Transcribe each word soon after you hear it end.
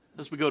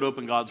As we go to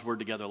open God's word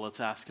together,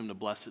 let's ask him to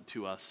bless it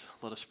to us.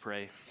 Let us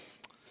pray.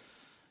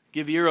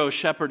 Give ear, O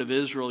shepherd of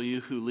Israel, you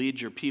who lead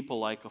your people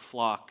like a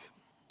flock.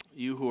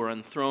 You who are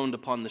enthroned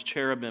upon the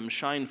cherubim,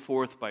 shine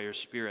forth by your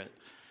Spirit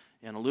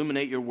and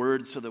illuminate your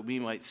word so that we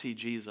might see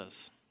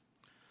Jesus.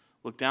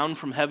 Look down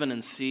from heaven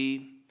and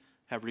see.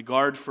 Have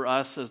regard for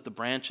us as the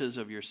branches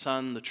of your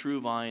Son, the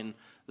true vine,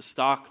 the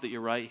stock that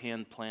your right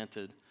hand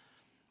planted.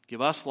 Give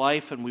us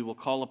life and we will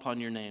call upon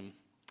your name.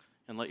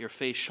 And let your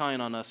face shine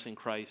on us in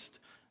Christ,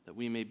 that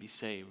we may be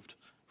saved.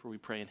 For we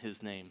pray in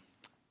his name.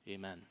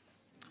 Amen.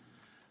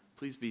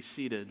 Please be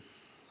seated.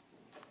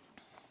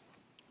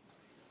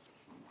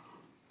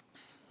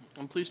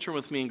 And please turn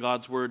with me in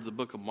God's word to the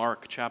book of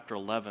Mark, chapter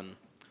 11.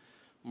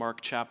 Mark,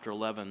 chapter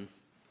 11.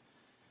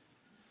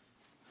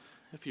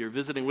 If you're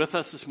visiting with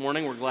us this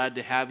morning, we're glad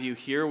to have you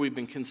here. We've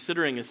been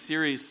considering a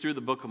series through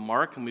the book of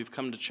Mark, and we've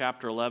come to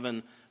chapter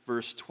 11,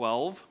 verse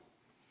 12.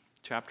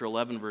 Chapter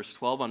 11, verse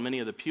 12. On many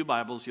of the Pew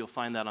Bibles, you'll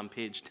find that on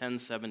page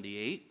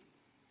 1078.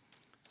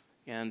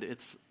 And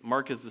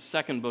Mark is the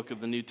second book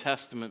of the New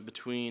Testament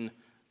between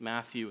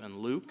Matthew and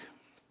Luke.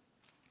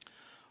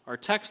 Our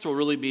text will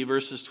really be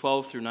verses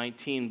 12 through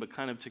 19, but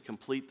kind of to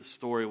complete the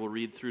story, we'll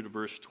read through to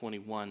verse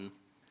 21.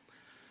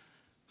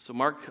 So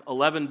Mark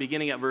 11,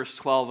 beginning at verse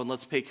 12, and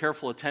let's pay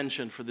careful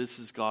attention, for this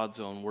is God's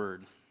own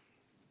word.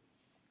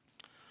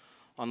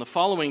 On the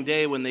following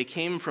day, when they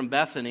came from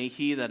Bethany,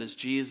 he, that is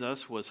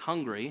Jesus, was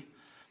hungry,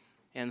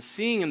 and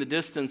seeing in the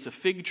distance a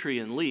fig tree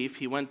and leaf,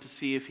 he went to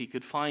see if he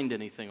could find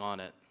anything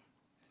on it.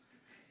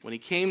 When he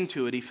came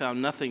to it, he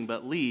found nothing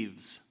but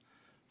leaves,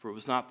 for it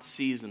was not the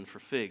season for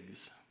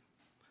figs.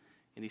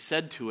 And he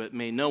said to it,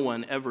 "May no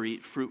one ever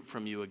eat fruit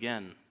from you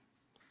again."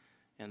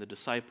 And the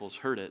disciples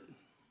heard it.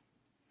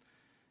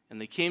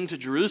 And they came to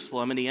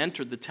Jerusalem, and he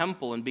entered the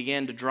temple and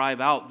began to drive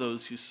out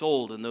those who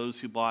sold and those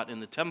who bought in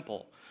the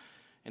temple.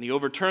 And he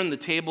overturned the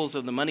tables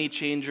of the money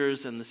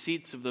changers and the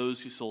seats of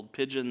those who sold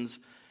pigeons,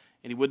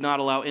 and he would not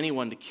allow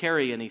anyone to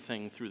carry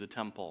anything through the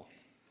temple.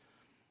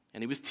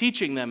 And he was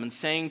teaching them and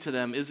saying to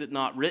them, "Is it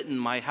not written,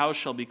 'My house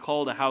shall be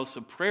called a house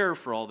of prayer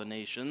for all the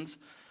nations'?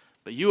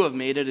 But you have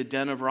made it a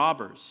den of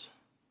robbers."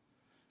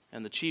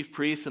 And the chief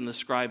priests and the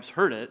scribes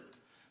heard it,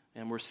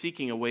 and were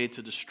seeking a way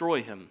to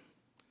destroy him,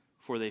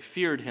 for they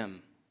feared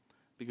him,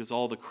 because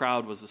all the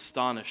crowd was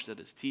astonished at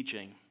his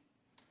teaching.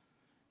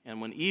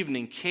 And when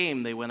evening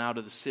came, they went out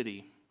of the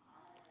city.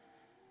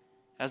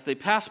 As they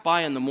passed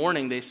by in the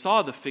morning, they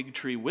saw the fig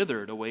tree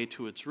withered away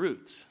to its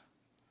roots.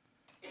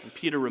 And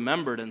Peter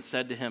remembered and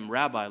said to him,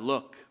 "Rabbi,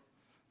 look,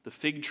 the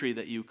fig tree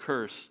that you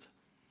cursed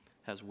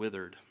has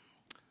withered."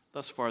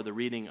 Thus far, the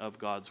reading of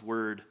God's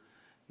word.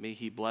 May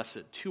he bless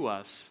it to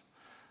us.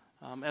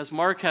 As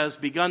Mark has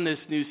begun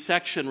this new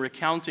section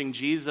recounting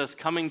Jesus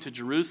coming to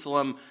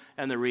Jerusalem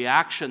and the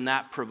reaction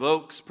that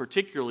provokes,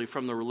 particularly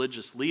from the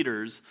religious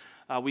leaders,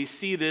 we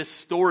see this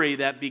story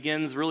that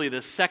begins really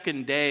the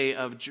second day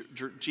of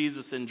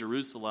Jesus in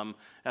Jerusalem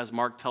as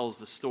Mark tells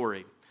the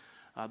story.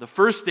 The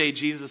first day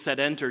Jesus had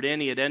entered in,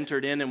 he had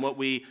entered in what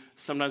we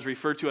sometimes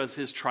refer to as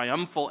his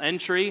triumphal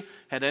entry,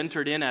 had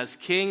entered in as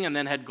king and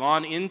then had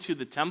gone into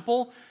the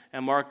temple.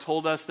 And Mark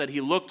told us that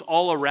he looked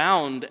all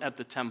around at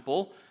the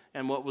temple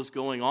and what was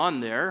going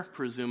on there,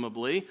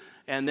 presumably,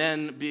 and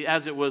then,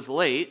 as it was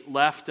late,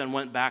 left and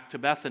went back to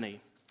Bethany.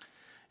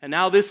 And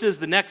now this is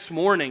the next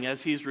morning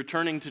as he's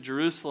returning to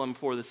Jerusalem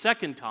for the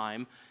second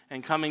time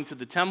and coming to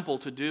the temple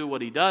to do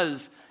what he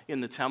does in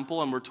the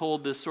temple. And we're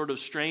told this sort of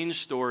strange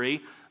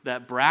story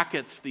that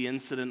brackets the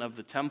incident of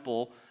the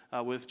temple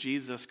with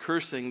Jesus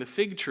cursing the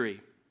fig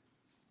tree.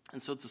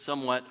 And so it's a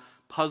somewhat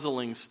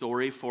puzzling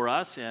story for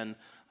us, and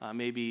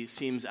maybe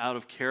seems out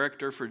of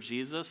character for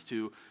Jesus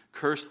to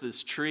curse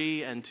this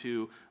tree and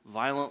to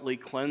violently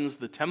cleanse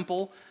the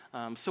temple.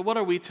 So what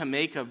are we to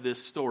make of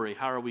this story?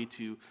 How are we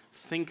to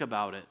think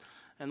about it?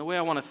 And the way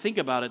I want to think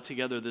about it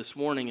together this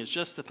morning is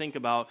just to think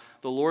about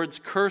the Lord's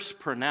curse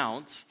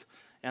pronounced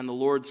and the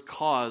Lord's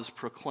cause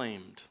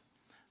proclaimed.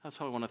 That's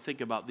how I want to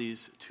think about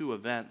these two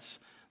events.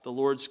 The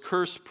Lord's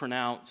curse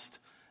pronounced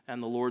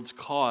and the Lord's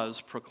cause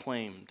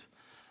proclaimed.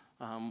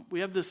 We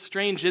have this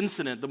strange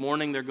incident. The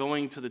morning they're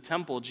going to the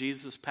temple,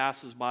 Jesus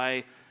passes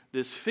by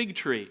this fig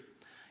tree.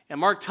 And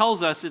Mark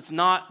tells us it's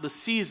not the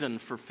season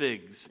for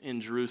figs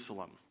in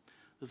Jerusalem.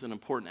 This is an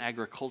important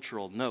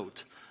agricultural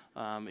note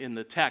in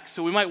the text.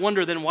 So we might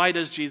wonder then, why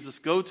does Jesus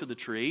go to the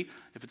tree?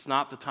 If it's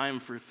not the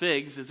time for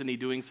figs, isn't he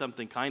doing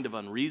something kind of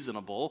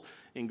unreasonable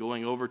in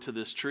going over to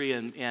this tree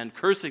and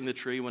cursing the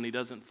tree when he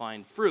doesn't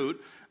find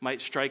fruit? Might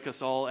strike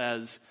us all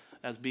as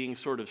being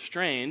sort of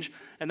strange.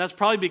 And that's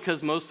probably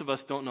because most of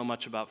us don't know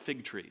much about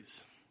fig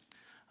trees.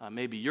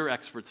 Maybe you're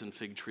experts in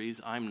fig trees,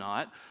 I'm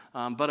not.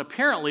 But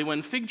apparently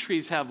when fig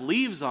trees have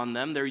leaves on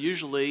them, they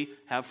usually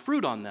have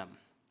fruit on them.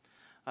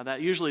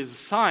 That usually is a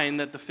sign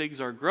that the figs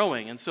are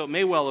growing. And so it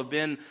may well have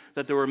been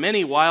that there were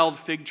many wild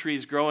fig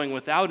trees growing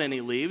without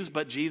any leaves,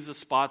 but Jesus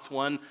spots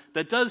one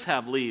that does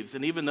have leaves.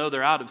 And even though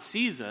they're out of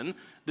season,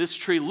 this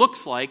tree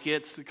looks like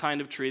it's the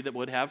kind of tree that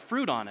would have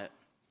fruit on it.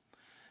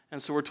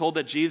 And so we're told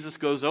that Jesus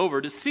goes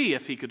over to see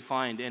if he could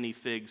find any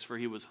figs, for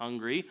he was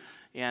hungry.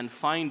 And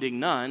finding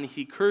none,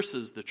 he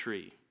curses the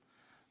tree.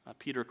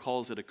 Peter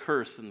calls it a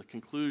curse in the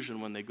conclusion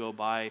when they go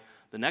by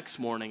the next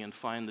morning and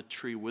find the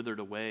tree withered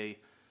away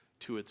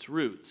to its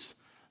roots.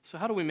 So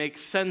how do we make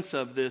sense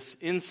of this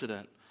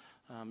incident?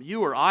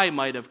 You or I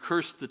might have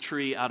cursed the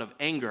tree out of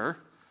anger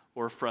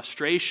or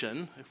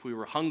frustration if we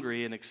were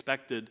hungry and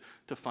expected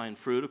to find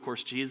fruit. Of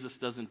course, Jesus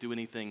doesn't do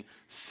anything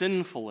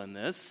sinful in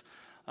this.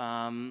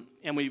 And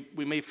we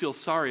may feel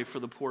sorry for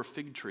the poor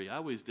fig tree. I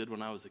always did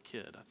when I was a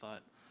kid. I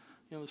thought,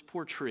 this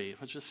poor tree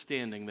was just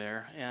standing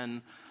there,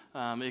 and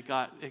it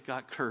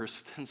got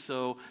cursed. And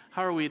so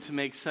how are we to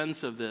make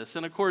sense of this?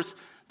 And of course,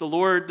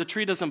 the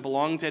tree doesn't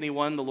belong to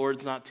anyone. The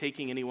Lord's not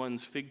taking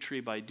anyone's fig tree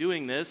by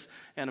doing this.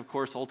 And of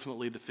course,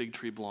 ultimately, the fig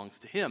tree belongs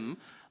to him.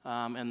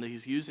 And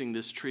he's using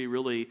this tree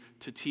really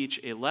to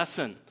teach a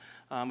lesson.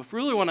 If we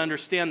really want to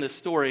understand this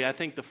story, I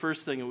think the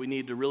first thing that we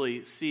need to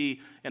really see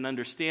and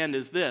understand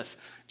is this.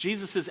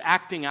 Jesus is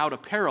acting out a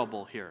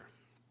parable here.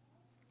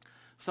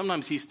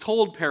 Sometimes he's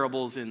told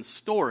parables in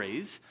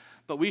stories,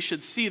 but we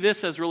should see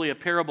this as really a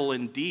parable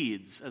in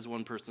deeds, as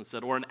one person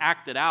said, or an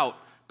acted out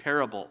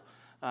parable.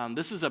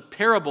 This is a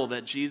parable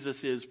that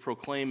Jesus is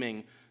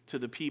proclaiming to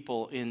the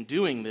people in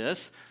doing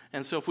this.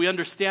 And so if we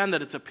understand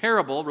that it's a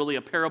parable, really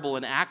a parable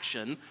in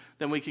action,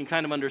 then we can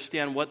kind of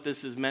understand what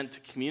this is meant to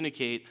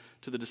communicate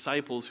to the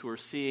disciples who are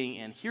seeing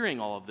and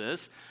hearing all of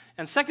this.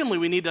 And secondly,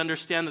 we need to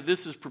understand that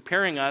this is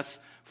preparing us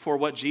for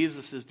what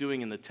Jesus is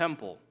doing in the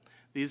temple.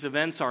 These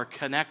events are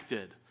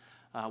connected.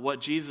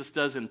 What Jesus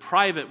does in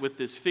private with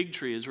this fig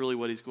tree is really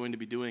what he's going to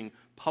be doing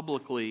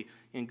publicly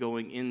in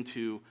going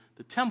into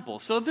the temple.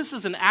 So if this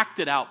is an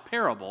acted out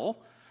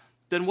parable,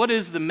 then what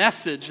is the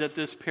message that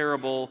this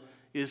parable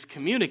is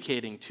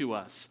communicating to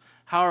us?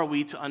 How are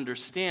we to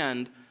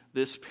understand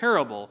this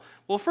parable?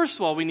 Well, first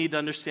of all, we need to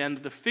understand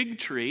that the fig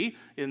tree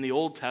in the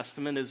Old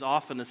Testament is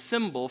often a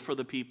symbol for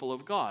the people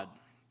of God.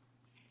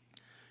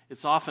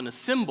 It's often a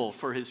symbol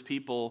for his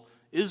people,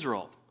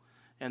 Israel.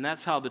 And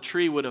that's how the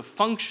tree would have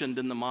functioned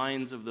in the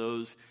minds of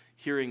those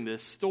hearing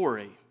this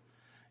story.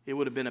 It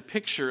would have been a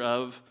picture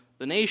of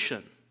the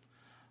nation.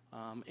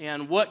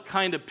 And what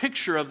kind of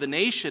picture of the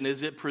nation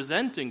is it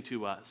presenting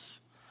to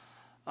us?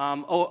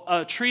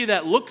 A tree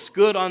that looks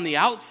good on the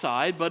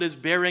outside but is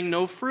bearing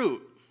no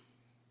fruit.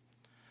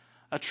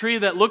 A tree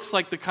that looks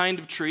like the kind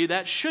of tree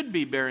that should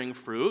be bearing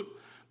fruit,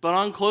 but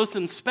on close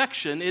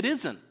inspection it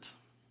isn't.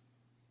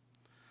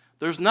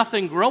 There's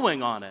nothing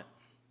growing on it.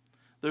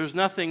 There's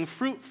nothing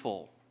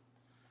fruitful.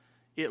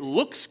 It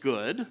looks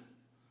good,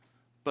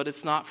 but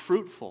it's not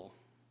fruitful.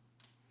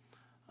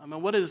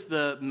 What is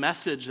the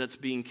message that's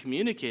being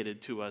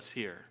communicated to us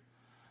here?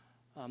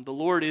 The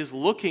Lord is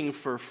looking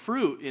for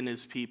fruit in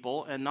his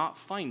people and not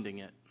finding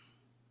it.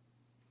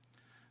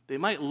 They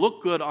might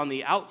look good on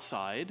the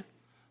outside,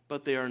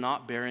 but they are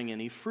not bearing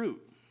any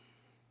fruit.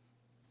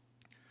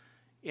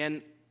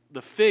 And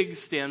the figs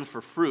stand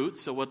for fruit,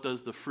 so what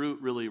does the fruit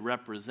really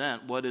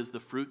represent? What is the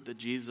fruit that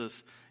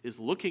Jesus is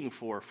looking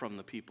for from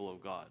the people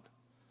of God?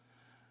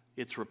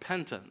 It's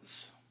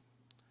repentance.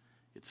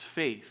 It's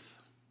faith.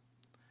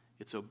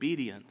 It's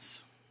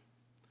obedience.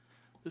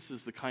 This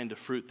is the kind of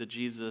fruit that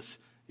Jesus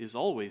is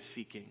always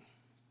seeking.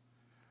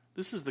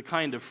 This is the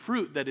kind of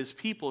fruit that his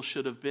people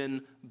should have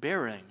been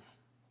bearing.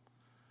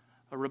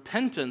 A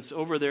repentance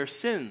over their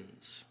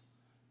sins,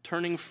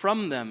 turning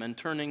from them and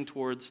turning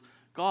towards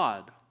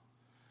God.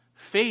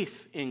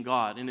 Faith in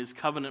God, in his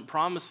covenant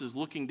promises,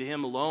 looking to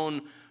him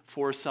alone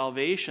for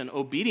salvation.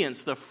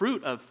 Obedience, the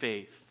fruit of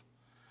faith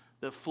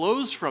that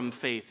flows from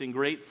faith in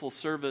grateful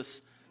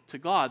service to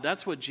God.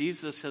 That's what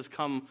Jesus has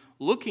come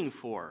looking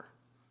for.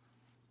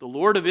 The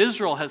Lord of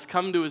Israel has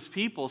come to his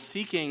people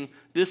seeking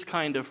this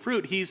kind of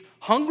fruit. He's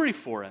hungry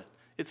for it.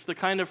 It's the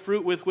kind of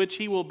fruit with which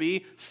he will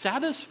be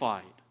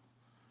satisfied.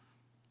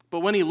 But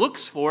when he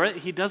looks for it,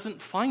 he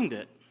doesn't find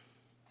it.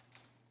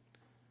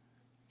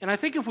 And I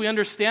think if we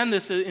understand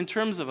this in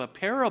terms of a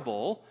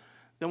parable,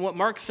 then what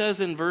Mark says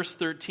in verse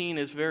 13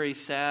 is very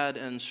sad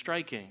and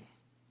striking.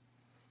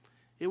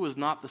 It was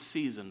not the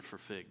season for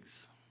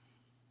figs.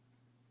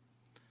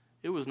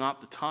 It was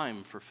not the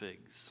time for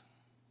figs.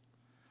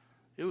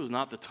 It was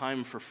not the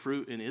time for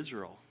fruit in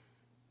Israel.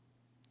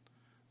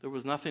 There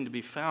was nothing to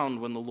be found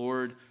when the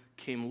Lord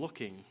came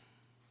looking.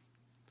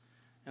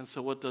 And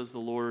so what does the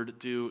Lord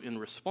do in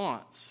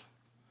response?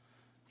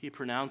 He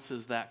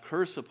pronounces that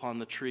curse upon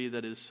the tree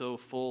that is so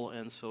full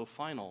and so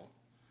final.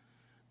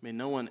 May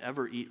no one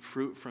ever eat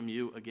fruit from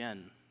you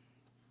again.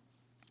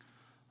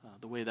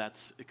 The way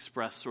that's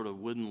expressed sort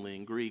of woodenly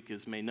in Greek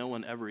is, may no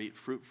one ever eat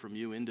fruit from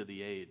you into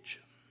the age.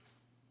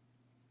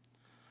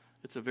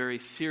 It's a very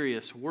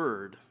serious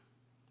word.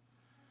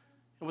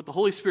 And what the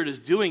Holy Spirit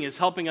is doing is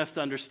helping us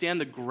to understand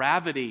the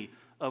gravity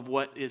of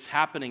what is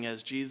happening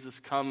as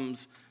Jesus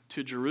comes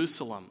to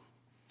Jerusalem.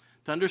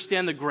 To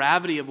understand the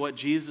gravity of what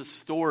Jesus'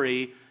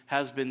 story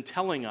has been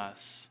telling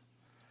us.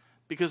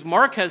 Because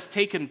Mark has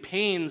taken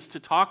pains to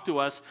talk to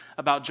us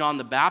about John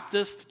the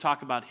Baptist, to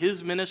talk about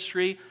his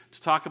ministry,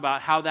 to talk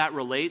about how that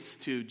relates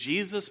to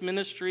Jesus'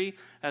 ministry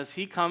as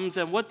he comes.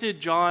 And what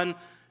did John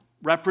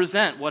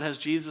represent? What has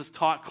Jesus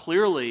taught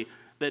clearly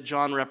that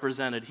John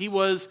represented? He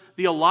was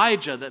the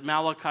Elijah that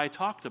Malachi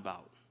talked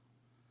about,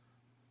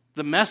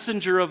 the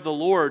messenger of the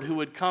Lord who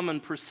would come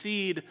and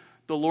precede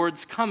the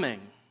Lord's coming.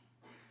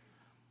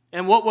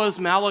 And what was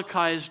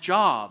Malachi's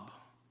job?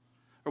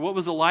 Or what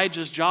was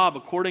Elijah's job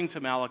according to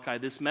Malachi,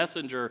 this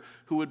messenger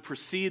who would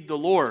precede the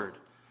Lord?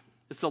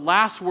 It's the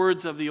last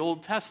words of the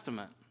Old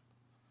Testament.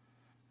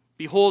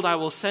 Behold, I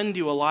will send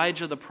you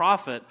Elijah the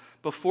prophet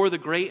before the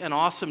great and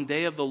awesome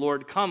day of the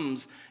Lord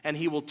comes, and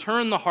he will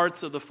turn the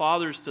hearts of the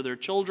fathers to their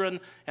children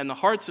and the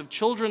hearts of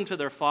children to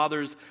their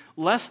fathers,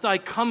 lest I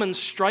come and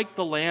strike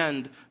the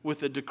land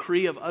with a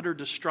decree of utter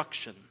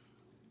destruction.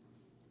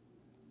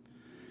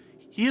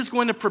 He is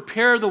going to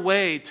prepare the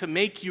way to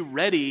make you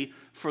ready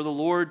for the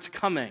Lord's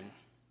coming.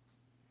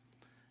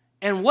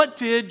 And what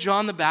did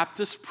John the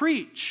Baptist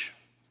preach?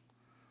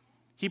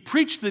 He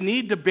preached the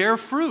need to bear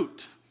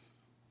fruit.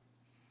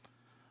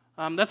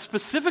 That's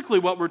specifically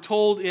what we're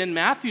told in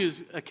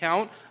Matthew's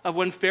account of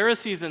when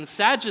Pharisees and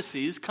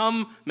Sadducees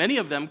many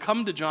of them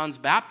come to John's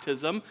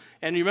baptism.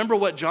 And you remember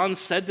what John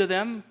said to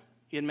them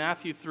in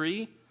Matthew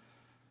 3?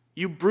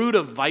 You brood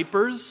of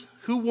vipers,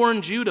 who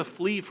warned you to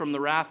flee from the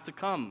wrath to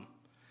come?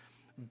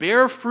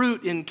 Bear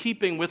fruit in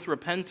keeping with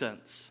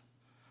repentance.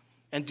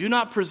 And do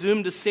not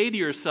presume to say to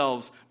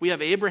yourselves, we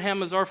have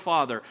Abraham as our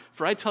father.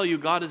 For I tell you,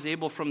 God is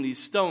able from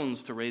these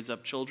stones to raise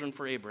up children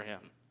for Abraham.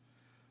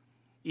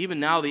 Even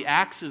now the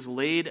axe is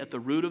laid at the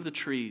root of the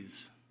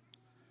trees.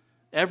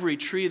 Every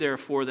tree,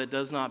 therefore, that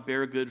does not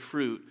bear good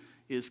fruit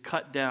is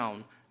cut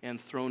down and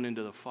thrown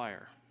into the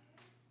fire.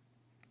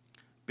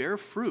 Bear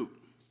fruit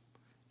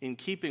in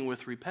keeping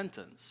with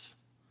repentance,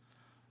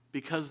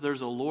 because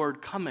there's a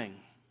Lord coming.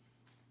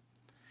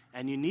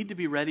 And you need to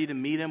be ready to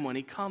meet him when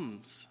he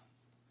comes.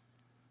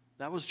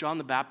 That was John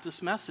the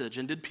Baptist's message.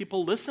 And did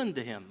people listen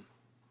to him?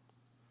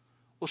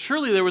 Well,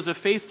 surely there was a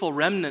faithful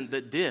remnant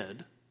that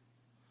did.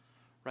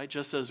 Right?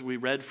 Just as we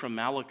read from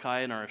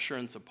Malachi in our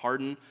assurance of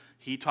pardon,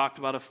 he talked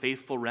about a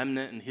faithful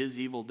remnant in his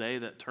evil day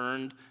that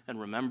turned and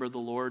remembered the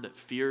Lord, that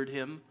feared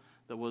him,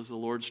 that was the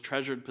Lord's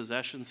treasured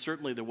possession.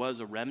 Certainly there was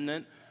a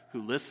remnant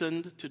who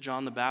listened to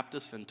John the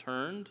Baptist and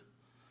turned.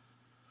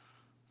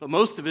 But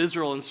most of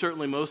Israel, and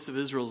certainly most of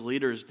Israel's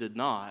leaders, did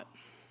not.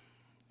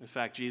 In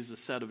fact, Jesus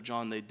said of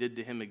John, they did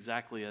to him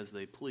exactly as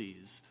they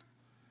pleased,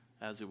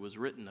 as it was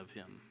written of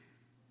him.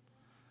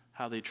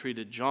 How they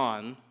treated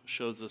John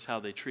shows us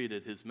how they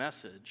treated his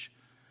message.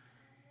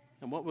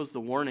 And what was the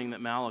warning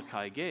that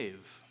Malachi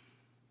gave?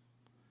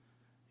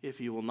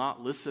 If you will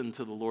not listen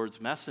to the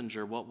Lord's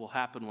messenger, what will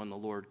happen when the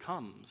Lord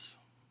comes?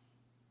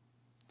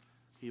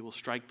 He will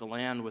strike the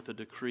land with a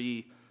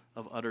decree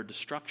of utter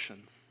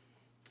destruction.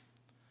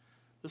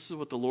 This is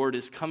what the Lord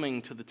is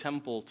coming to the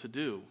temple to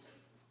do,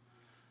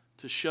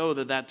 to show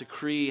that that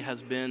decree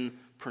has been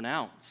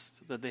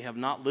pronounced, that they have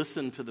not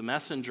listened to the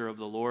messenger of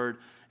the Lord,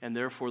 and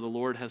therefore the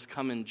Lord has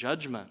come in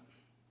judgment.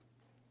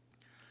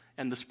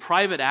 And this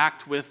private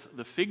act with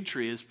the fig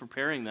tree is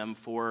preparing them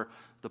for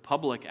the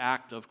public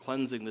act of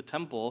cleansing the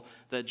temple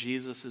that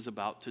Jesus is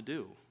about to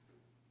do.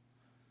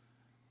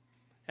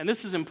 And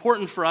this is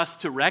important for us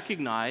to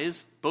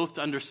recognize, both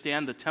to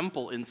understand the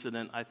temple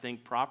incident, I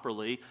think,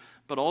 properly,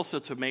 but also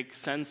to make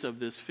sense of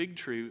this fig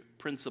tree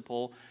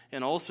principle,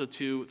 and also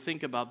to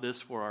think about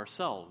this for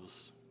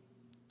ourselves.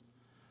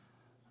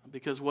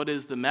 Because what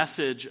is the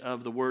message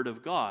of the Word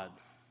of God?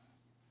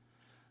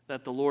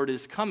 That the Lord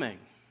is coming.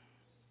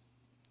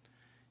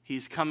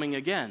 He's coming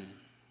again.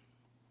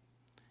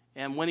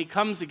 And when he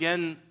comes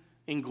again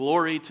in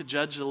glory to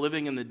judge the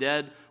living and the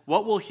dead,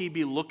 what will he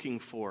be looking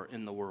for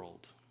in the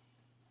world?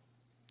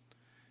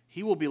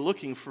 He will be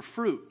looking for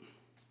fruit.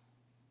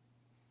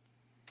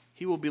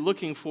 He will be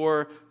looking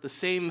for the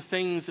same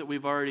things that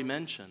we've already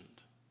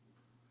mentioned.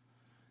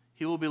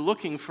 He will be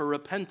looking for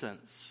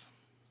repentance.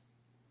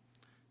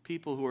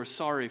 People who are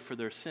sorry for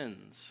their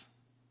sins.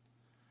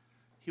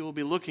 He will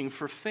be looking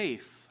for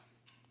faith.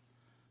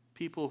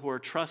 People who are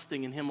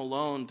trusting in him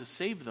alone to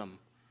save them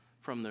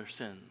from their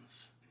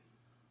sins.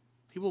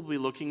 He will be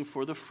looking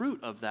for the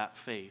fruit of that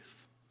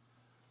faith.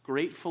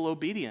 Grateful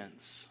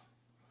obedience.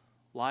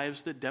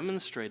 Lives that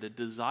demonstrate a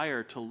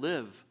desire to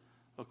live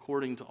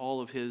according to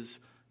all of his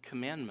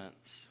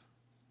commandments.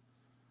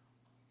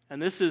 And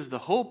this is the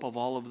hope of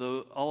all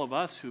of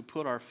us who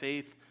put our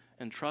faith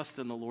and trust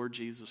in the Lord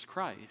Jesus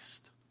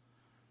Christ.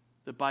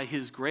 That by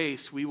his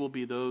grace we will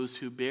be those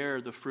who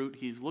bear the fruit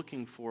he's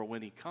looking for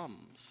when he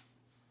comes.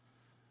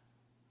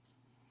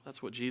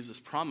 That's what Jesus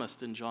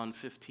promised in John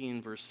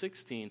 15, verse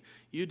 16.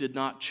 You did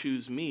not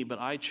choose me, but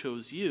I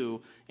chose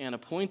you and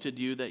appointed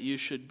you that you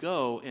should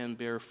go and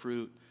bear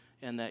fruit,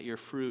 and that your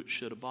fruit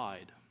should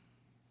abide.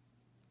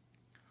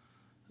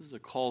 This is a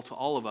call to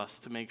all of us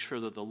to make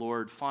sure that the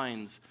Lord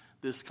finds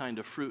this kind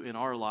of fruit in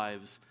our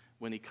lives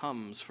when he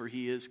comes, for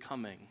he is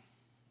coming,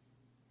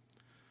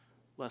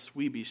 lest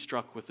we be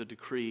struck with the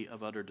decree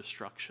of utter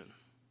destruction.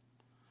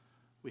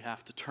 We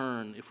have to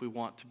turn if we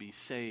want to be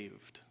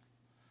saved.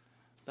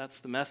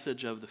 That's the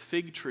message of the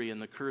fig tree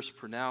and the curse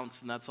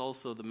pronounced, and that's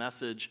also the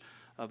message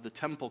of the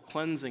temple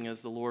cleansing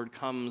as the Lord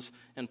comes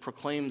and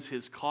proclaims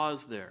his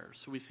cause there.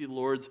 So we see the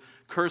Lord's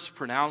curse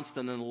pronounced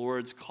and then the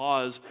Lord's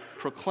cause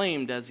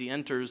proclaimed as he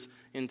enters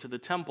into the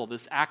temple.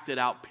 This acted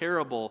out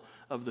parable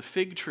of the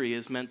fig tree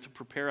is meant to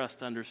prepare us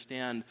to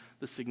understand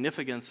the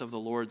significance of the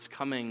Lord's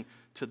coming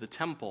to the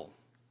temple,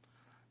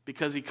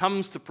 because he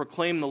comes to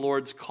proclaim the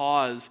Lord's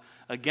cause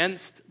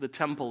against the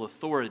temple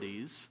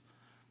authorities,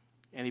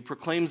 and he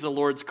proclaims the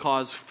Lord's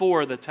cause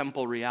for the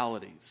temple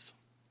realities.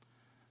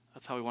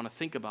 That's how we want to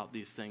think about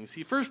these things.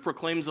 He first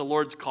proclaims the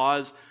Lord's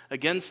cause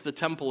against the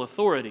temple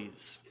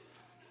authorities.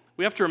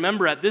 We have to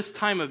remember at this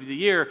time of the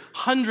year,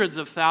 hundreds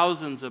of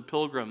thousands of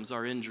pilgrims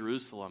are in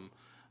Jerusalem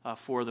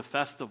for the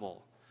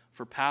festival,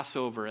 for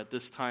Passover at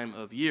this time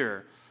of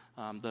year.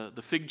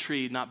 The fig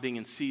tree not being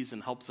in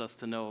season helps us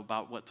to know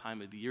about what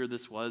time of the year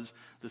this was.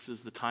 This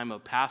is the time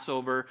of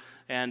Passover,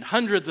 and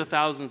hundreds of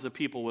thousands of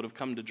people would have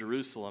come to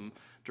Jerusalem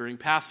during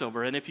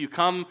Passover. And if you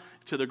come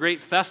to the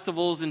great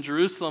festivals in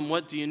Jerusalem,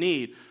 what do you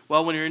need?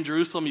 Well, when you're in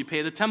Jerusalem, you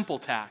pay the temple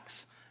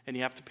tax, and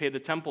you have to pay the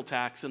temple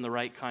tax in the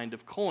right kind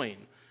of coin.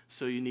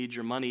 So you need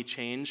your money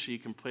changed so you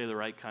can pay the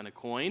right kind of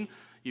coin.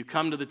 You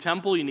come to the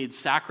temple, you need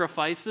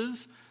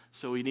sacrifices.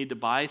 So we need to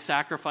buy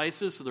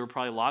sacrifices. So there were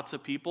probably lots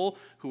of people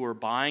who were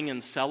buying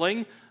and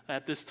selling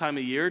at this time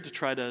of year to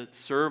try to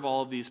serve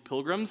all of these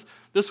pilgrims.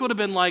 This would have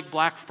been like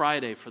Black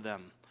Friday for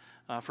them.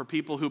 For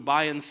people who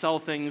buy and sell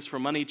things, for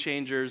money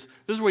changers.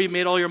 This is where you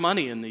made all your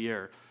money in the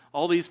year.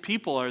 All these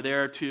people are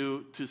there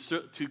to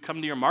come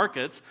to your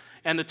markets.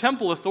 And the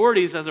temple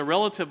authorities, as a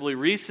relatively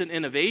recent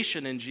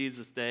innovation in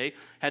Jesus' day,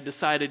 had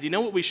decided, you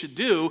know what we should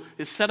do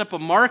is set up a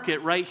market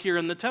right here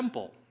in the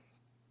temple.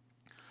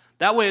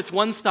 That way it's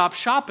one-stop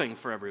shopping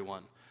for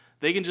everyone.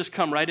 They can just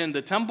come right into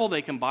the temple,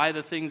 they can buy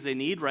the things they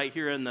need right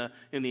here in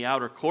the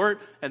outer court,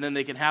 and then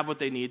they can have what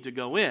they need to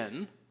go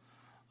in.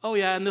 Oh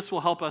yeah, and this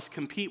will help us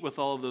compete with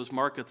all of those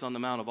markets on the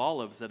Mount of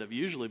Olives that have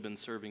usually been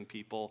serving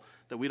people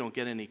that we don't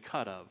get any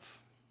cut of.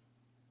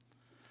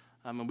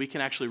 And we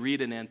can actually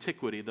read in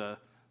antiquity the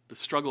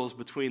struggles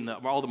between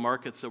all the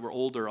markets that were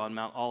older on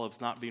Mount Olives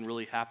not being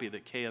really happy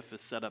that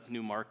Caiaphas set up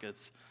new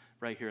markets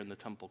right here in the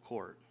temple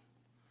court.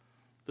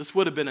 This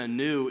would have been a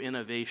new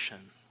innovation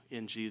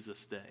in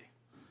Jesus' day,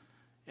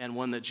 and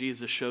one that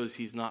Jesus shows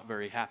he's not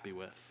very happy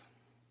with,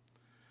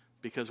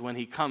 because when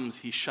he comes,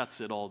 he shuts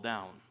it all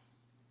down.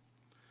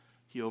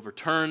 He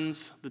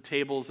overturns the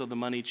tables of the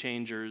money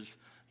changers.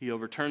 He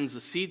overturns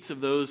the seats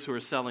of those who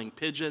are selling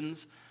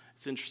pigeons.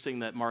 It's interesting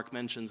that Mark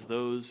mentions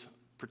those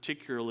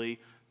particularly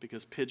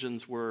because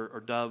pigeons were,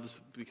 or doves,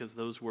 because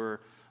those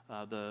were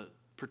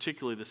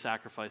particularly the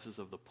sacrifices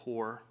of the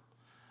poor.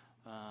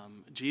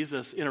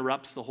 Jesus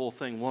interrupts the whole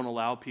thing, won't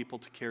allow people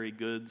to carry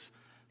goods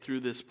through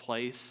this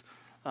place.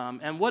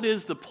 And what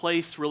is the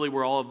place really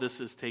where all of this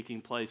is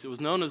taking place? It was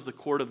known as the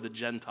court of the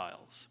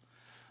Gentiles.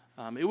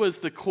 It was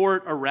the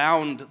court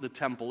around the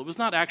temple. It was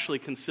not actually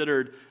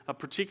considered a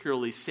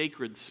particularly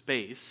sacred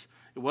space.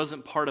 It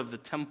wasn't part of the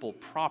temple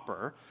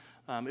proper.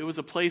 It was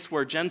a place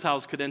where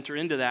Gentiles could enter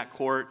into that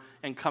court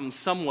and come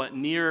somewhat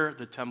near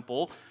the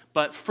temple.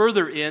 But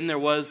further in, there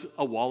was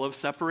a wall of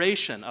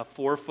separation, a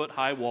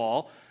 4-foot-high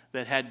wall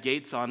that had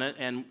gates on it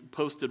and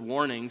posted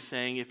warnings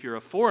saying, if you're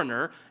a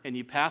foreigner and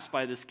you pass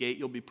by this gate,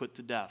 you'll be put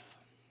to death.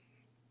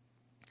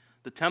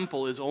 The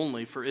temple is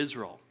only for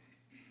Israel.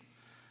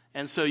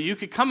 And so you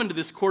could come into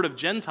this court of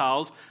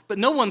Gentiles, but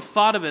no one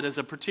thought of it as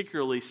a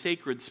particularly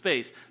sacred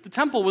space. The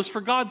temple was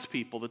for God's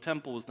people. The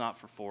temple was not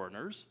for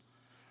foreigners.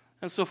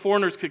 And so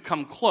foreigners could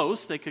come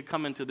close. They could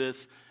come into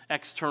this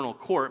external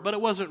court, but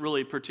it wasn't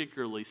really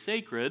particularly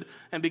sacred.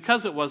 And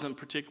because it wasn't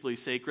particularly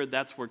sacred,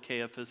 that's where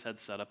Caiaphas had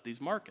set up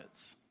these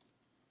markets.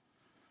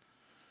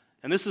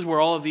 And this is where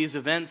all of these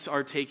events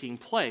are taking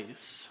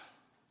place.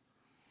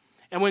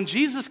 And when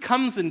Jesus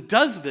comes and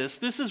does this,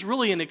 this is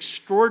really an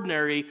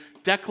extraordinary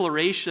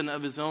declaration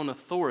of his own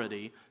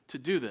authority to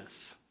do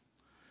this.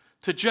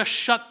 To just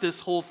shut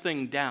this whole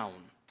thing down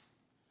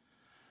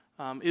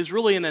is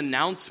really an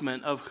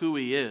announcement of who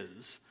he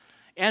is,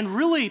 and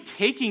really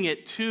taking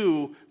it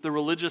to the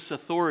religious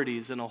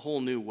authorities in a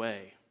whole new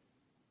way.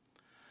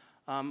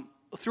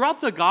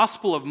 Throughout the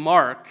Gospel of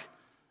Mark,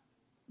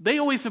 they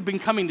always have been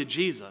coming to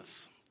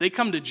Jesus. They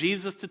come to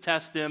Jesus to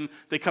test him.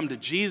 They come to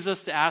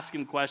Jesus to ask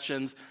him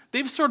questions.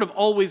 They've sort of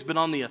always been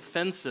on the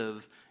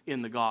offensive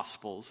in the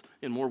Gospels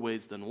in more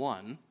ways than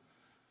one.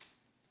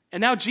 And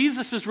now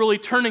Jesus is really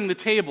turning the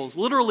tables,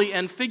 literally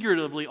and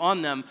figuratively,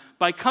 on them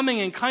by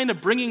coming and kind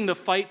of bringing the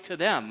fight to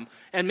them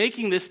and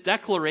making this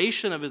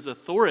declaration of his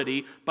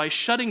authority by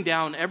shutting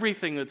down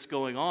everything that's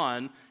going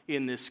on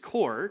in this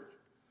court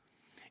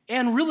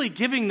and really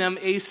giving them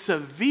a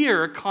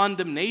severe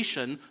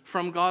condemnation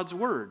from God's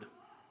word.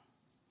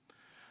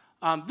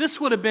 This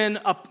would have been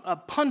a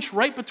punch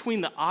right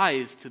between the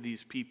eyes to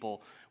these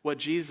people, what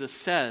Jesus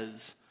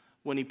says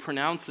when he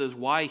pronounces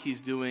why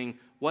he's doing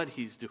what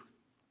he's doing.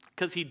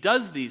 Because he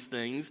does these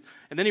things,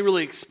 and then he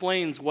really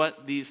explains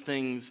what these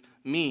things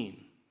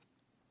mean.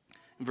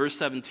 Verse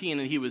 17,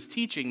 and he was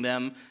teaching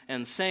them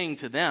and saying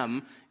to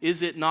them,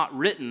 is it not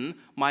written,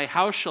 my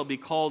house shall be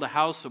called a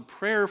house of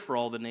prayer for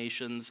all the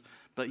nations,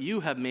 but you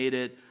have made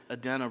it a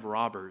den of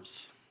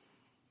robbers.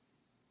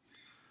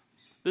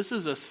 This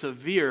is a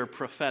severe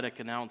prophetic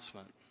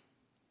announcement.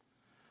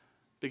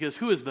 Because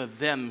who is the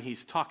them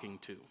he's talking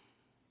to?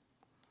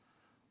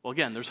 Well,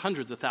 again, there's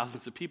hundreds of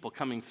thousands of people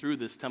coming through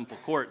this temple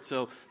court,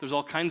 so there's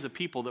all kinds of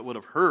people that would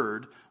have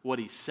heard what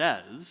he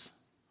says.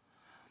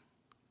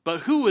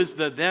 But who is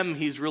the them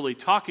he's really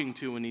talking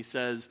to when he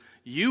says,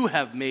 you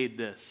have made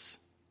this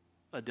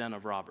a den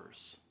of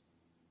robbers?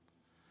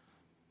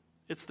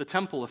 It's the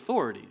temple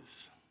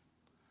authorities.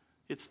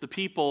 It's the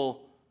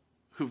people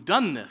who've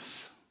done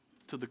this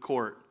to the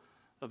court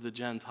of the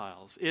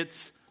Gentiles.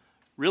 It's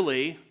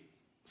really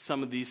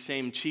some of these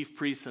same chief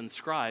priests and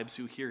scribes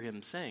who hear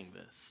him saying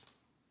this.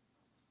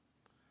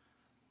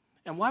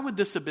 And why would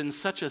this have been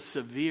such a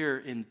severe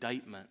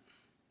indictment?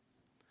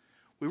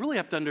 We really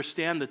have to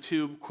understand the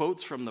two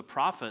quotes from the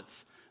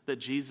prophets that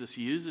Jesus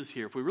uses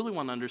here if we really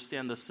want to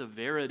understand the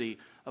severity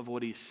of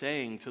what he's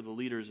saying to the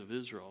leaders of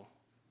Israel.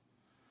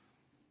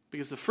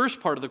 Because the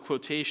first part of the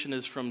quotation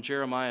is from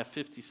from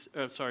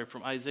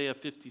Isaiah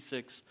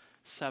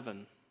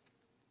 56:7.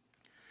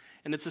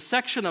 And it's a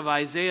section of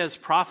Isaiah's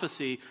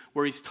prophecy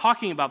where he's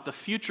talking about the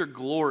future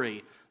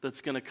glory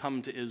that's going to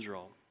come to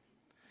Israel.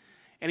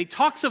 And he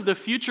talks of the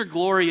future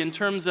glory in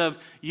terms of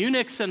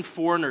eunuchs and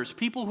foreigners,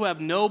 people who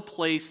have no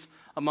place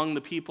among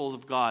the peoples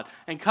of God,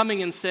 and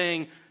coming and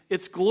saying,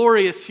 it's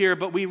glorious here,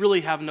 but we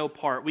really have no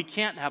part. We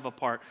can't have a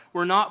part.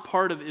 We're not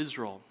part of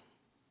Israel.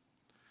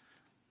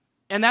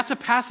 And that's a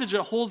passage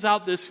that holds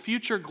out this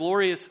future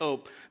glorious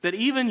hope that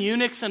even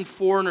eunuchs and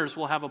foreigners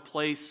will have a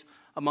place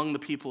among the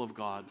people of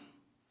God.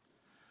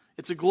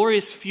 It's a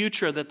glorious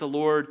future that the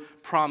Lord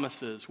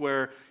promises,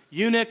 where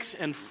eunuchs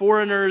and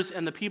foreigners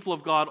and the people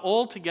of God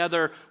all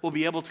together will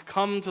be able to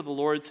come to the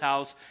Lord's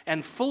house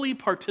and fully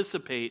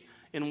participate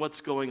in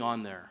what's going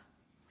on there.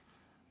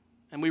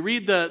 And we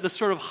read the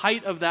sort of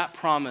height of that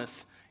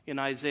promise in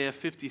Isaiah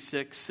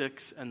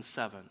 56:6 and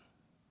 7.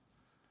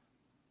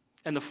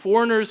 And the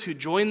foreigners who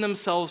join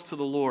themselves to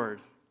the Lord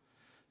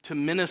to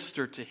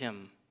minister to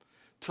him,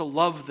 to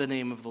love the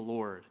name of the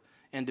Lord,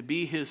 and to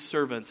be his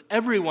servants,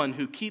 everyone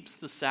who keeps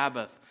the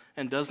Sabbath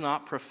and does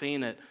not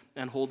profane it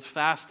and holds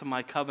fast to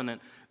my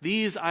covenant,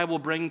 these I will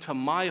bring to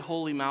my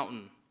holy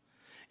mountain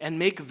and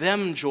make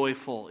them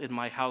joyful in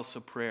my house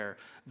of prayer.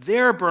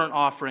 Their burnt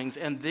offerings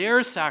and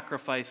their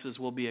sacrifices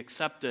will be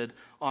accepted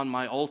on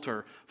my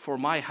altar, for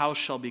my house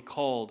shall be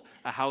called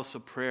a house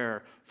of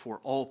prayer for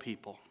all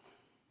people.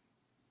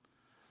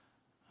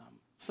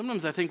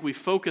 Sometimes I think we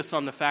focus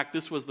on the fact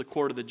this was the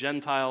court of the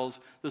Gentiles,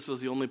 this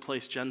was the only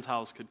place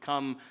Gentiles could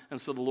come, and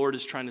so the Lord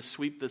is trying to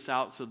sweep this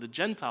out so the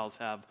Gentiles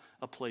have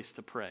a place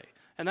to pray.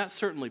 And that's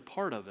certainly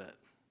part of it.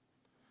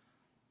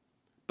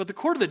 But the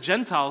court of the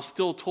Gentiles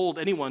still told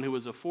anyone who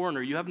was a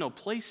foreigner, you have no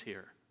place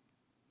here.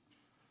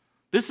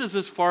 This is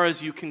as far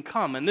as you can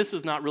come, and this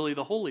is not really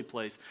the holy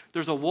place.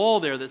 There's a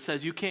wall there that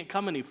says you can't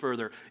come any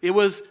further. It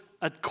was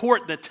a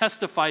court that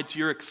testified to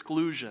your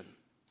exclusion.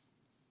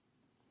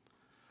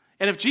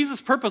 And if Jesus'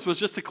 purpose was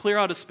just to clear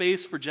out a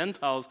space for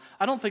Gentiles,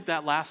 I don't think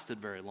that lasted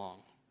very long.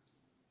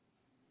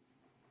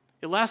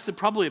 It lasted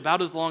probably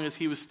about as long as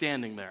he was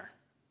standing there.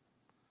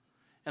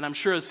 And I'm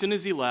sure as soon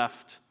as he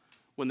left,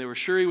 when they were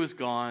sure he was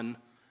gone,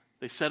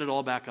 they set it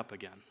all back up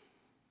again.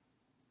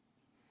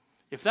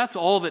 If that's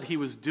all that he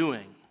was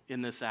doing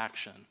in this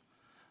action,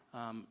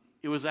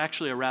 it was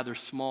actually a rather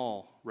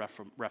small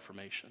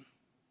reformation.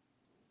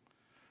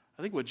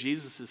 I think what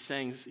Jesus is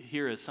saying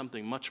here is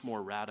something much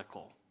more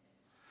radical.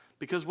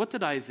 Because what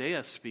did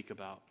Isaiah speak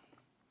about?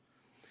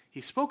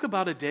 He spoke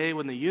about a day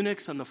when the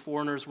eunuchs and the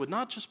foreigners would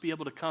not just be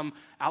able to come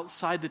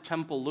outside the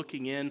temple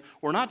looking in,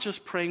 or not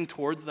just praying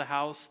towards the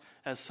house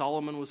as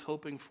Solomon was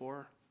hoping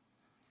for,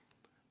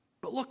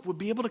 but look, would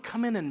be able to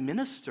come in and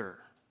minister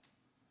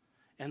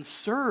and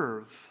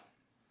serve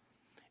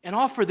and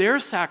offer their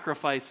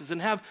sacrifices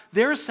and have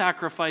their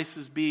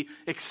sacrifices be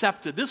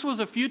accepted. This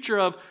was a picture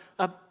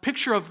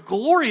of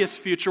glorious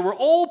future where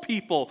all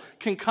people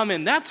can come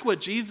in. That's what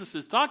Jesus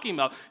is talking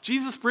about.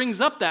 Jesus brings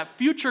up that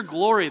future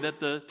glory that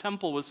the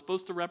temple was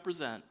supposed to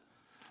represent.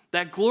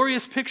 That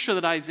glorious picture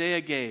that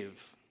Isaiah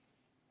gave.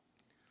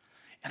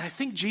 And I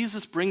think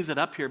Jesus brings it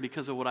up here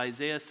because of what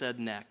Isaiah said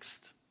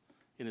next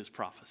in his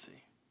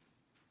prophecy.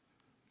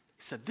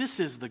 He said, this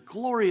is the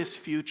glorious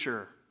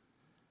future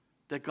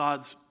that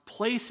God's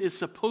place is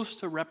supposed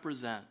to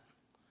represent.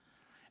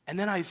 And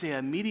then Isaiah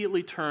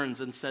immediately turns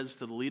and says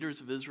to the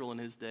leaders of Israel in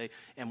his day,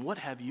 and what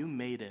have you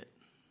made it?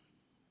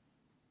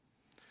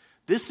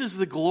 This is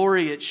the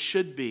glory it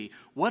should be.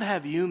 What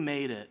have you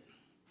made it?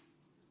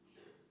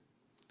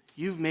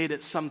 You've made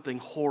it something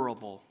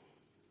horrible.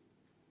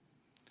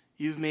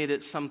 You've made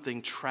it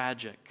something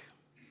tragic.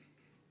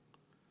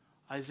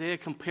 Isaiah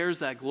compares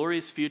that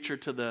glorious future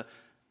to the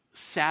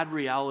sad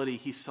reality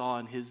he saw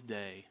in his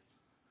day.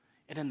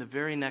 And in the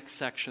very next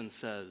section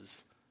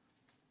says,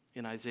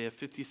 in Isaiah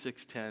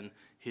 56:10,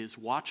 his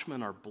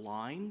watchmen are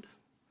blind,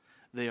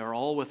 They are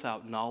all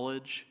without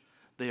knowledge.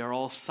 They are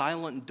all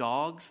silent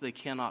dogs. They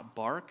cannot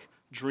bark.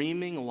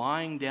 Dreaming,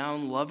 lying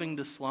down, loving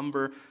to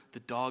slumber. The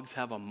dogs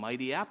have a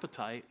mighty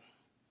appetite.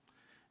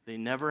 They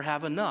never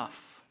have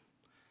enough.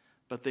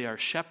 But they are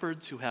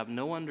shepherds who have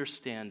no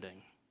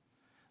understanding.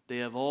 They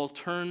have all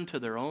turned to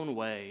their own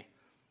way,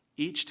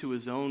 each to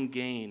his own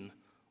gain,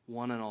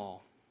 one and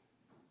all.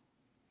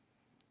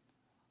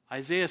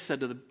 Isaiah said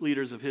to the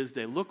leaders of his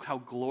day, look how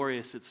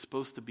glorious it's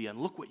supposed to be, and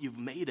look what you've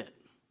made it.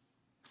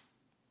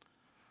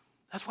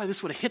 That's why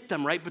this would have hit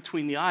them right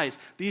between the eyes.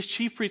 These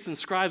chief priests and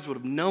scribes would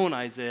have known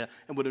Isaiah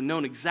and would have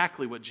known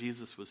exactly what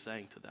Jesus was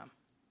saying to them.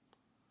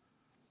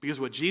 Because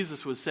what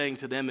Jesus was saying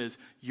to them is,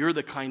 you're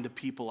the kind of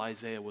people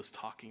Isaiah was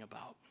talking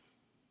about,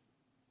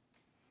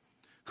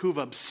 who've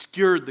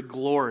obscured the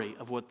glory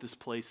of what this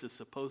place is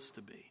supposed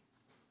to be.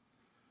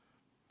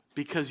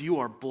 Because you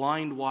are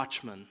blind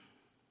watchmen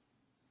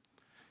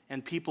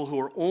and people who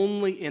are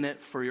only in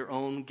it for your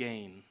own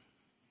gain.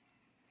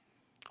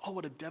 Oh,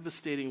 what a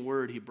devastating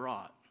word he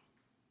brought.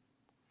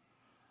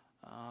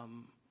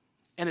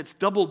 And it's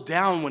doubled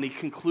down when he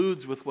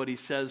concludes with what he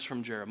says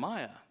from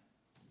Jeremiah.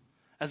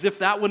 As if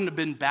that wouldn't have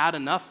been bad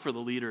enough for the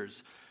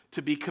leaders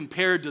to be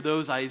compared to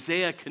those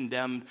Isaiah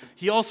condemned,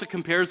 he also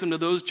compares them to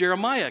those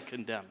Jeremiah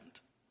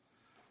condemned.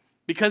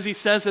 Because he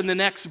says in the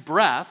next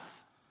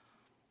breath,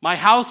 my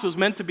house was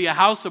meant to be a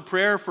house of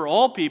prayer for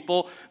all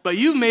people, but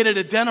you've made it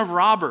a den of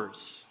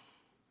robbers.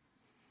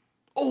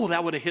 Oh,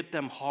 that would have hit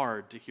them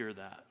hard to hear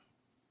that.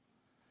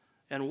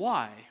 And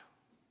why?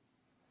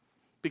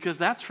 Because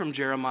that's from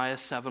Jeremiah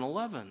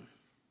 7:11.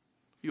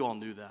 You all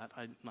knew that.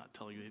 I'm not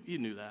telling you. You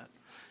knew that.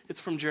 It's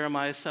from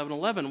Jeremiah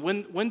 7:11.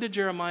 When did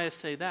Jeremiah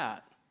say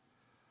that?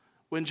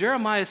 When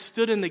Jeremiah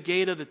stood in the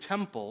gate of the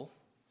temple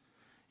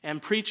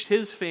and preached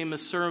his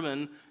famous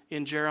sermon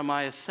in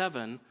Jeremiah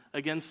 7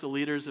 against the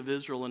leaders of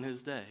Israel in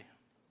his day.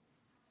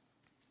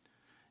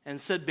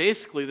 And said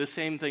basically the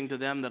same thing to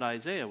them that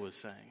Isaiah was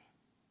saying.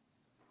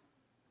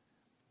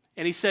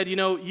 And he said,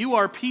 you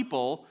are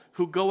people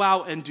who go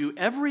out and do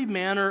every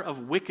manner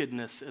of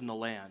wickedness in the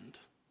land.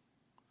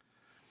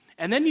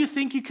 And then you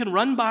think you can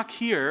run back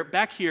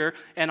here,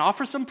 and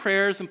offer some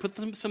prayers and put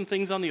some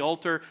things on the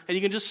altar, and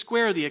you can just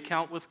square the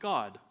account with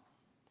God.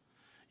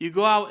 You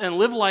go out and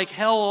live like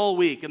hell all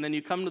week, and then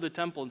you come to the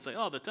temple and say,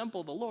 oh, the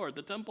temple of the Lord,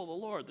 the temple of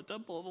the Lord, the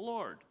temple of the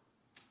Lord.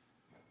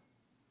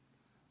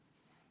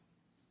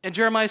 And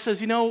Jeremiah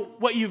says,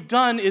 what you've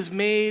done is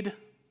made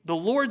the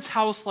Lord's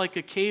house like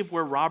a cave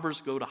where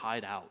robbers go to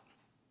hide out.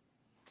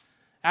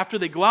 After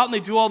they go out and they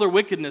do all their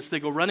wickedness, they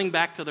go running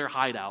back to their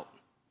hideout.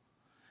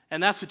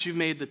 And that's what you've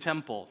made the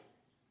temple.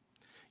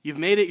 You've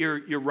made it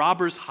your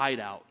robber's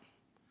hideout.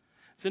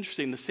 It's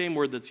interesting, the same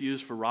word that's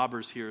used for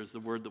robbers here is the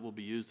word that will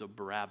be used of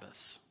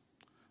Barabbas,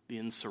 the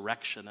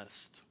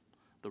insurrectionist,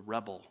 the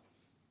rebel.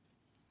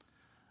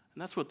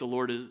 And that's what the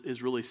Lord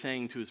is really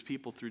saying to his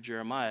people through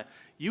Jeremiah.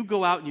 You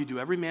go out and you do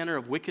every manner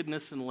of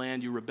wickedness in the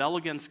land, you rebel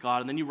against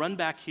God, and then you run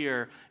back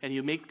here and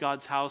you make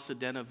God's house a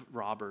den of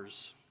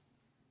robbers.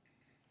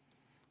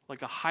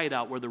 Like a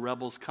hideout where the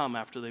rebels come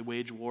after they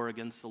wage war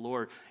against the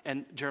Lord.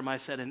 And Jeremiah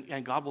said,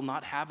 and God will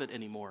not have it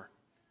anymore.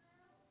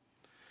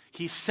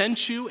 He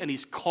sent you and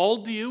he's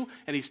called to you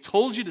and he's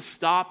told you to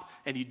stop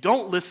and you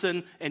don't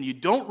listen and you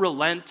don't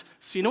relent.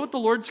 So you know what the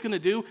Lord's going to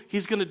do?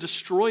 He's going to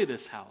destroy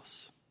this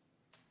house.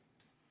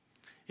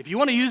 If you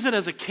want to use it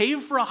as a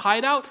cave for a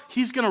hideout,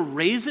 he's going to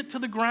raze it to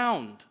the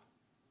ground.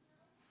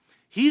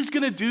 He's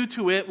going to do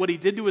to it what he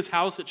did to his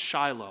house at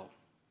Shiloh.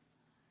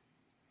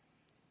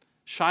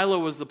 Shiloh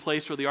was the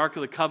place where the Ark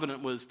of the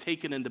Covenant was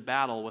taken into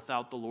battle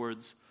without the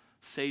Lord's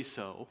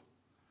say-so.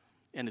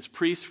 And his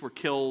priests were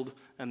killed,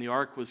 and the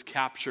ark was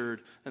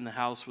captured, and the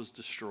house was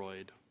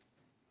destroyed.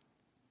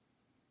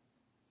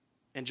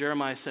 And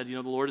Jeremiah said,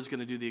 the Lord is going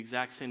to do the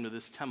exact same to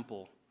this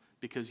temple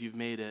because you've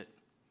made it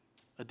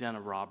a den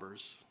of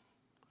robbers.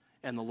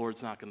 And the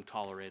Lord's not going to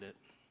tolerate it.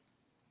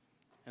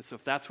 And so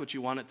if that's what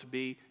you want it to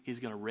be, he's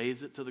going to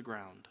raze it to the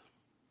ground.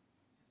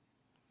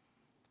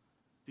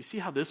 Do you see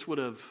how this would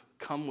have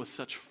come with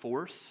such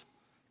force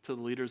to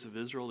the leaders of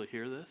Israel to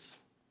hear this?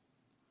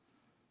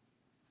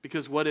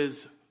 Because what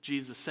is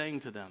Jesus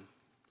saying to them?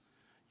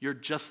 You're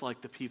just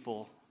like the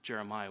people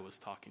Jeremiah was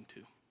talking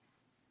to.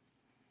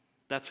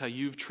 That's how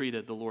you've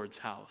treated the Lord's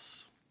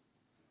house.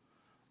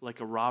 Like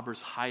a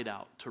robber's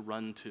hideout to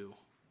run to.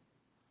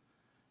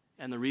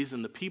 And the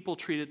reason the people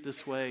treat it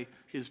this way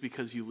is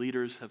because you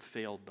leaders have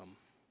failed them.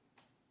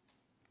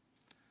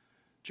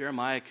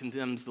 Jeremiah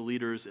condemns the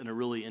leaders in a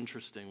really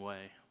interesting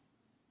way.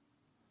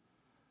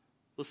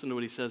 Listen to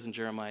what he says in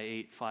Jeremiah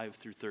 8, 5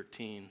 through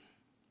 13.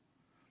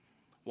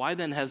 Why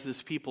then has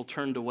this people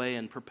turned away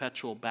in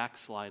perpetual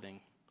backsliding?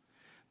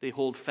 They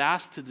hold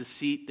fast to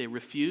deceit. They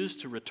refuse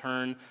to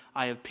return.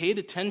 I have paid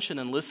attention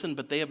and listened,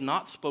 but they have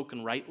not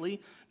spoken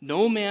rightly.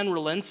 No man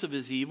relents of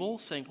his evil,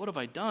 saying, what have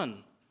I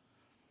done?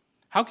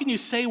 How can you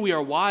say we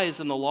are wise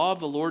and the law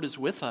of the Lord is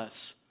with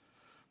us?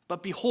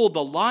 But behold,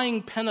 the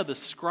lying pen of the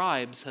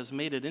scribes has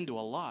made it into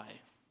a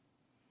lie.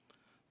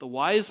 The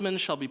wise men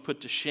shall be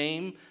put to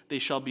shame. They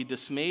shall be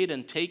dismayed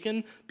and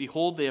taken.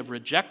 Behold, they have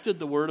rejected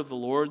the word of the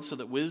Lord, so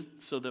that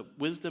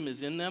wisdom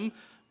is in them.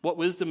 What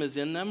wisdom is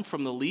in them?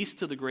 From the least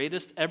to the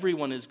greatest,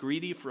 everyone is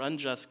greedy for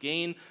unjust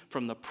gain.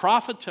 From the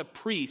prophet to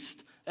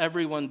priest,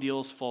 everyone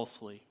deals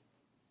falsely.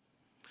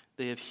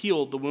 They have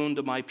healed the wound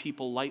of my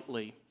people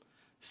lightly,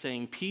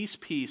 saying, peace,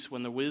 peace,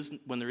 when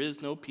there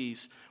is no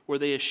peace. Were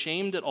they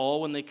ashamed at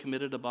all when they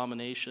committed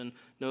abomination?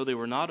 No, they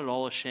were not at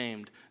all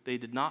ashamed. They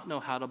did not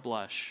know how to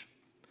blush.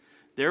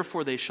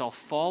 Therefore they shall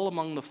fall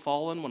among the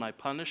fallen when I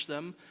punish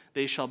them.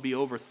 They shall be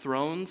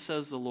overthrown,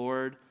 says the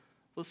Lord.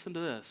 Listen to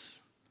this.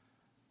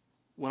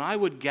 When I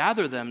would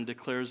gather them,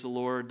 declares the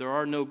Lord, there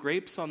are no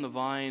grapes on the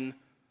vine,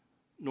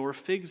 nor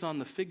figs on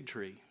the fig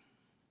tree.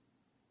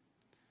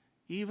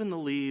 Even the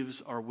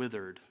leaves are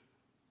withered,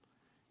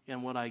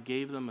 and what I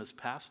gave them has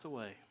passed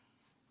away.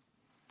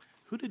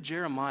 Who did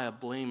Jeremiah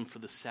blame for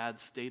the sad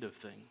state of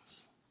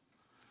things?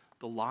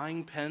 The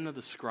lying pen of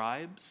the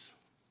scribes?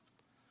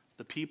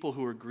 The people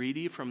who were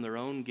greedy from their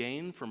own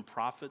gain, from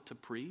prophet to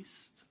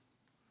priest?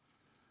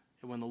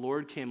 And when the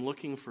Lord came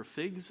looking for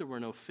figs, there were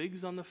no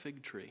figs on the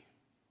fig tree.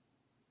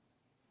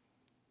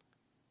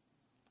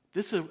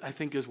 This, I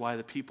think, is why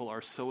the people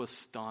are so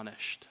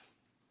astonished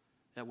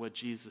at what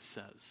Jesus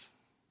says.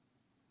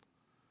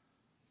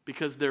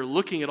 Because they're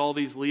looking at all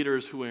these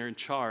leaders who are in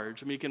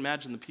charge. I mean, you can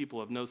imagine the people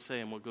have no say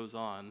in what goes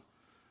on.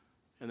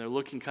 And they're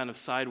looking kind of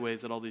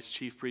sideways at all these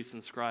chief priests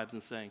and scribes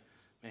and saying,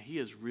 man, he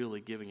is really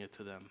giving it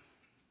to them.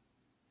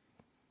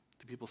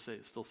 Do people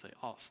still say,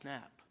 oh,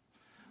 snap?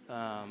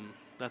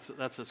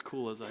 That's as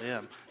cool as I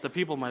am. The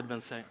people might have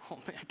been saying, oh,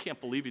 man, I can't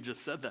believe he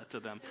just said that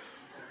to them.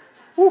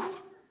 Whew,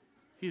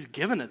 he's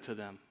given it to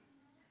them.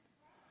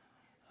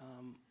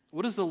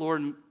 What is the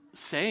Lord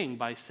saying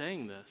by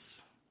saying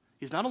this?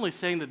 He's not only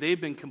saying that they've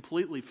been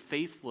completely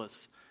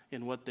faithless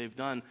in what they've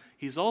done,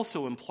 he's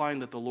also implying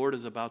that the Lord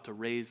is about to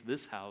raise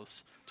this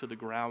house to the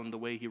ground the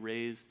way he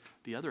raised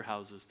the other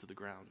houses to the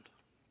ground.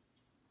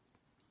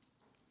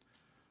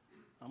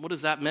 What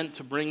is that meant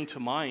to bring to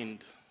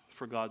mind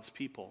for God's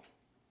people?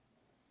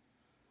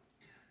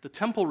 The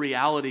temple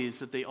realities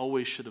that they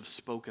always should have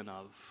spoken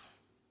of.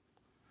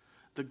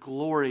 The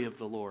glory of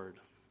the Lord.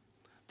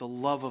 The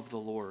love of the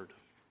Lord.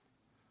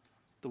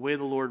 The way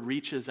the Lord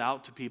reaches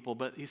out to people.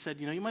 But he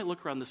said, you might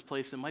look around this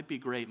place, it might be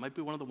great. It might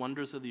be one of the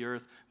wonders of the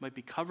earth. It might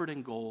be covered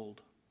in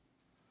gold.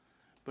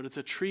 But it's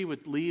a tree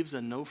with leaves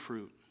and no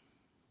fruit.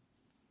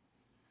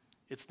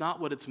 It's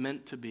not what it's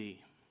meant to be.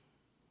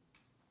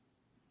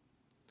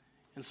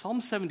 In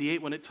Psalm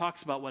 78, when it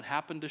talks about what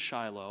happened to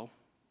Shiloh,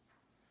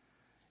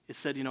 it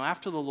said,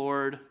 after the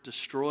Lord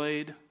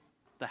destroyed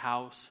the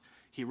house,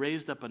 he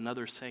raised up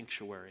another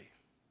sanctuary.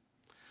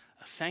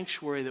 A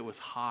sanctuary that was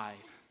high,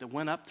 that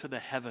went up to the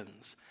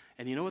heavens.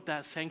 And you know what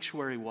that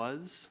sanctuary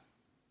was?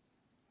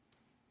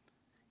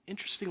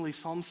 Interestingly,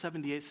 Psalm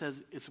 78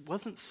 says it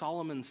wasn't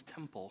Solomon's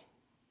temple.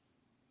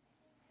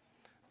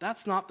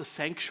 That's not the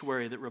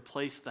sanctuary that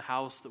replaced the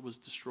house that was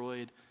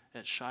destroyed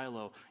at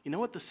Shiloh. You know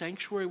what the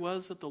sanctuary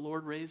was that the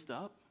Lord raised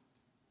up?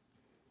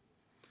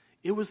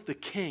 It was the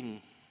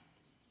king.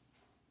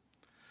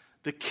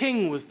 The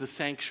king was the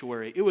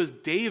sanctuary. It was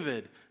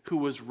David who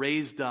was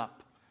raised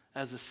up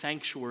as a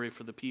sanctuary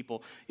for the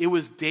people. It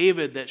was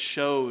David that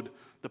showed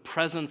the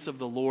presence of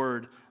the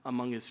Lord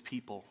among his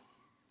people.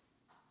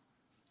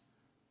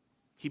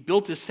 He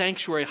built his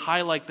sanctuary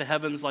high like the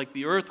heavens, like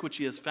the earth, which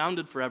he has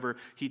founded forever.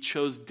 He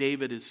chose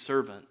David his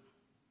servant.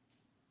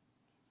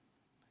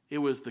 It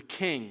was the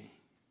king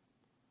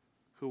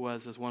who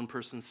was, as one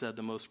person said,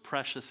 the most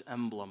precious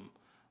emblem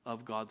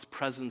of God's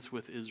presence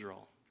with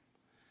Israel.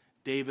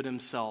 David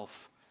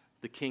himself,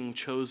 the king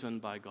chosen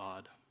by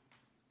God.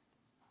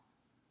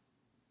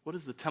 What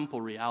is the temple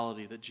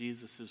reality that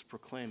Jesus is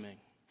proclaiming?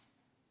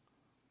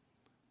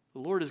 The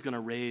Lord is going to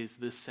raise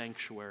this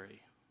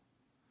sanctuary,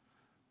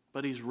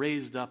 but he's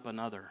raised up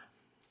another.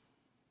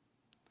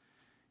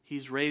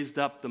 He's raised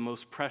up the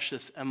most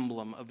precious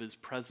emblem of his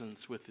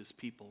presence with his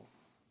people.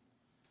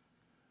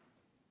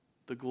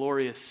 The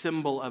glorious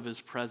symbol of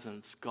his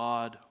presence,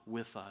 God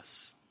with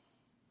us.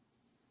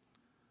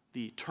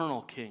 The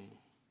eternal King,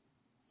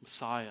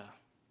 Messiah.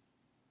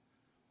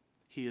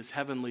 He is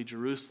heavenly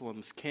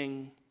Jerusalem's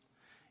king,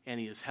 and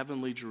he is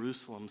heavenly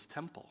Jerusalem's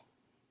temple.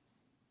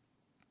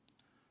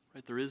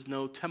 Right? There is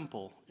no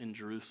temple in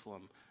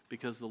Jerusalem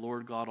because the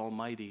Lord God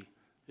Almighty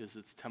is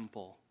its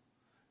temple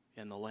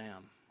and the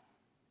Lamb.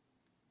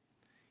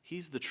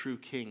 He's the true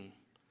king.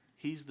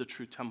 He's the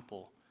true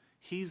temple.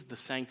 He's the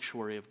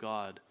sanctuary of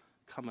God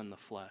come in the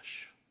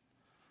flesh.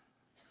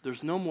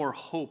 There's no more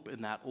hope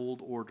in that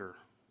old order.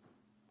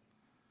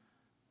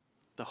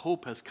 The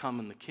hope has come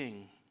in the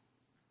King.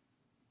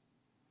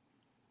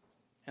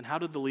 And how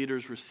did the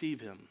leaders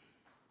receive him?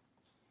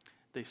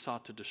 They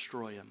sought to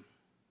destroy him.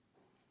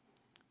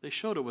 They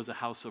showed it was a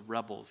house of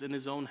rebels. In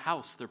his own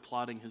house, they're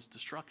plotting his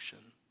destruction.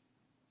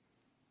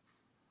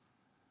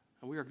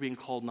 And we are being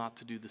called not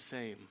to do the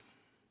same.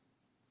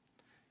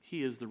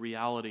 He is the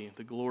reality,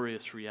 the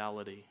glorious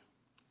reality.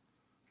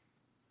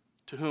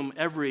 to whom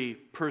every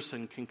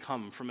person can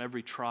come from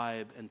every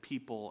tribe and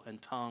people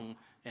and tongue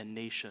and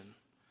nation.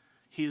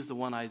 He is the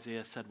one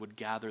Isaiah said would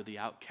gather the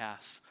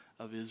outcasts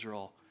of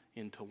Israel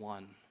into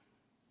one.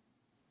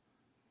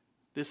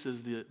 This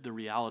is the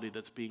reality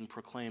that's being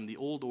proclaimed. The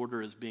old order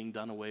is being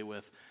done away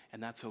with,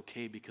 and that's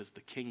okay because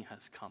the King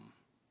has come.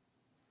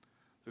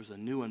 There's a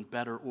new and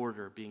better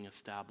order being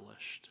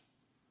established.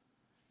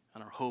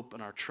 And our hope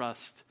and our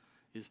trust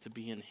is to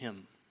be in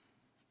him.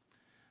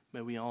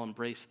 May we all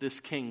embrace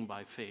this King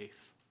by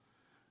faith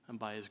and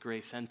by his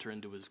grace enter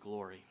into his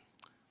glory.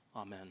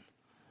 Amen.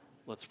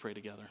 Let's pray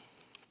together.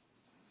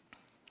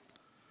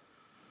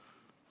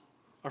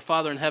 Our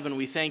Father in heaven,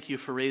 we thank you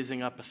for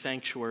raising up a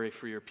sanctuary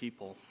for your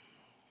people.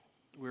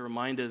 We're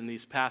reminded in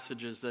these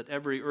passages that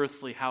every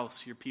earthly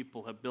house your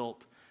people have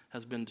built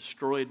has been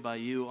destroyed by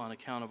you on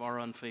account of our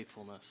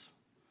unfaithfulness.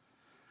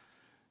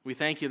 We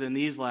thank you that in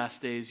these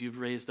last days you've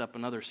raised up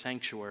another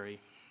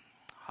sanctuary,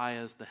 high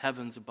as the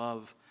heavens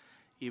above,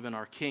 even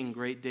our King,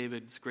 great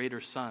David's greater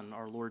Son,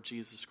 our Lord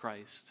Jesus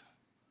Christ.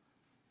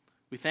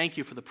 We thank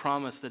you for the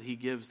promise that he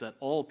gives that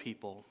all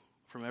people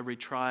from every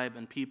tribe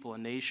and people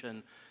and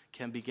nation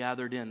can be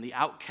gathered in. The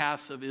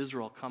outcasts of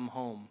Israel come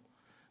home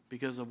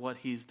because of what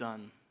he's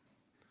done.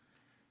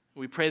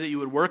 We pray that you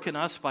would work in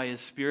us by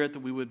his Spirit, that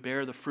we would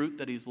bear the fruit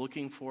that he's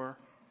looking for,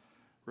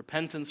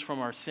 repentance from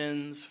our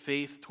sins,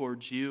 faith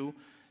towards you,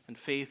 and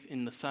faith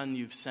in the Son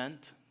you've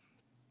sent,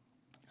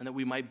 and that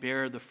we might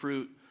bear the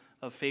fruit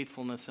of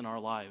faithfulness in our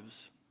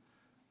lives,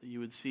 that you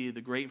would see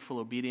the grateful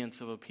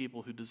obedience of a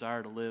people who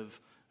desire to live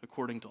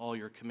according to all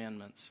your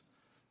commandments.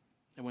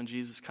 And when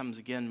Jesus comes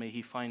again, may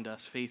he find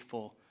us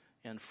faithful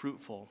and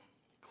fruitful,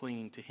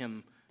 clinging to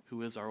him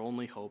who is our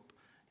only hope,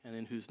 and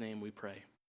in whose name we pray.